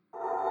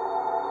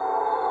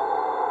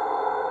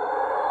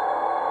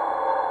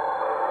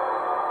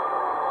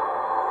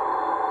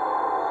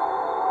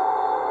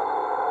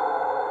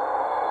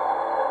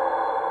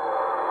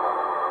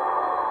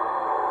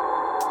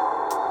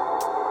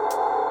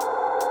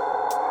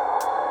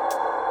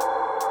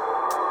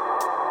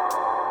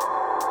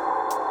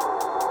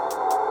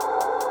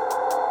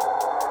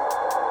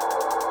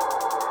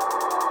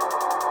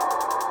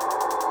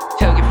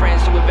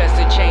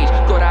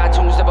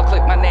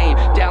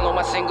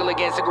my single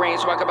against the grain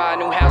so I can buy a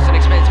new house and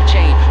expensive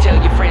chain. Tell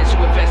your friends to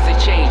invest in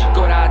change.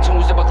 Go to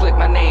iTunes, double click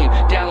my name.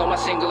 Download my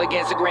single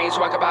against the grain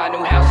so I can buy a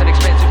new house and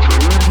expensive chain.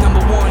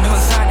 Number one,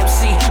 unsigned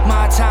MC.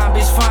 My time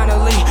is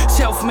finally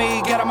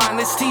self-made, got a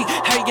mindless T.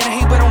 How you gonna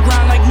hate but don't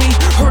grind like me?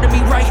 Heard of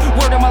me right,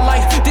 word of my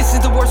life. This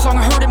is the worst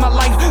song I heard in my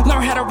life.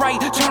 Learn how to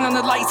write, turn on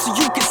the lights so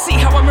you can see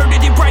how I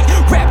murdered it right.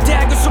 Rap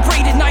dagger,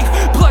 serrated knife,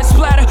 blood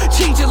splatter,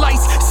 change your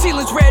lights.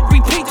 Ceilings red,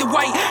 repaint it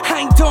white.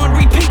 I ain't done,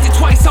 repaint it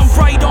twice. I'm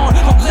right on,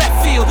 I'm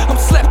left field, I'm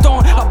slept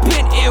on, I've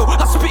been ill.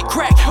 I spit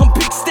crack, I'm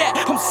BigStat,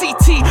 I'm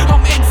CT,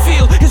 I'm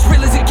infield. As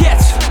real as it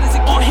gets,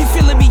 on he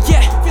feeling me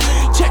yet.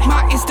 Check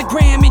my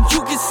Instagram and you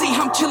can see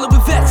I'm chillin'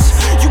 with vets.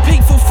 You pay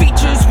for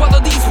features while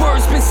all these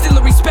words been still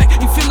in respect.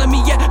 You feeling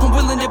me yet? I'm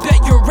willing to bet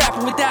you're a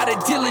rapper without a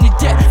deal in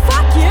debt.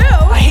 Fuck you!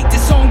 I hate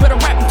this song but I'm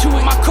rapping to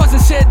it. My cousin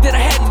said that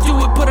I had to do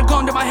it. Put a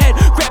gun to my head,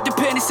 grabbed the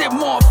pen and said,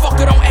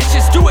 motherfucker, don't ask,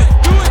 just do it.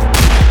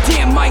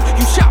 Damn Mike,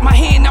 you shot my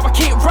hand, now I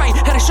can't write.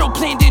 Had a show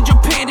planned in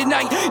Japan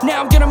tonight. Now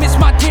I'm gonna miss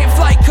my damn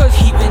flight. Cause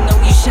even though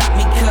you shot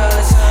me,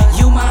 cuz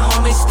you my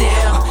homie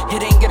still.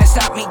 It ain't gonna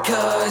stop me,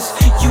 cuz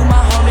you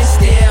my homie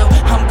still.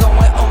 I'm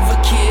going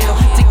overkill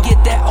to get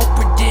that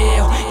Oprah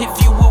deal. If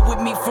you were with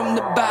me from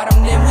the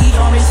bottom, then we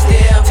homies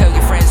still. Tell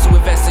your friends to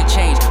invest in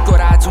change. Go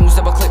to iTunes,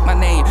 double click my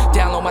name.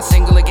 Download my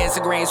single against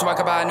the grain so I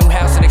can buy a new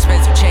house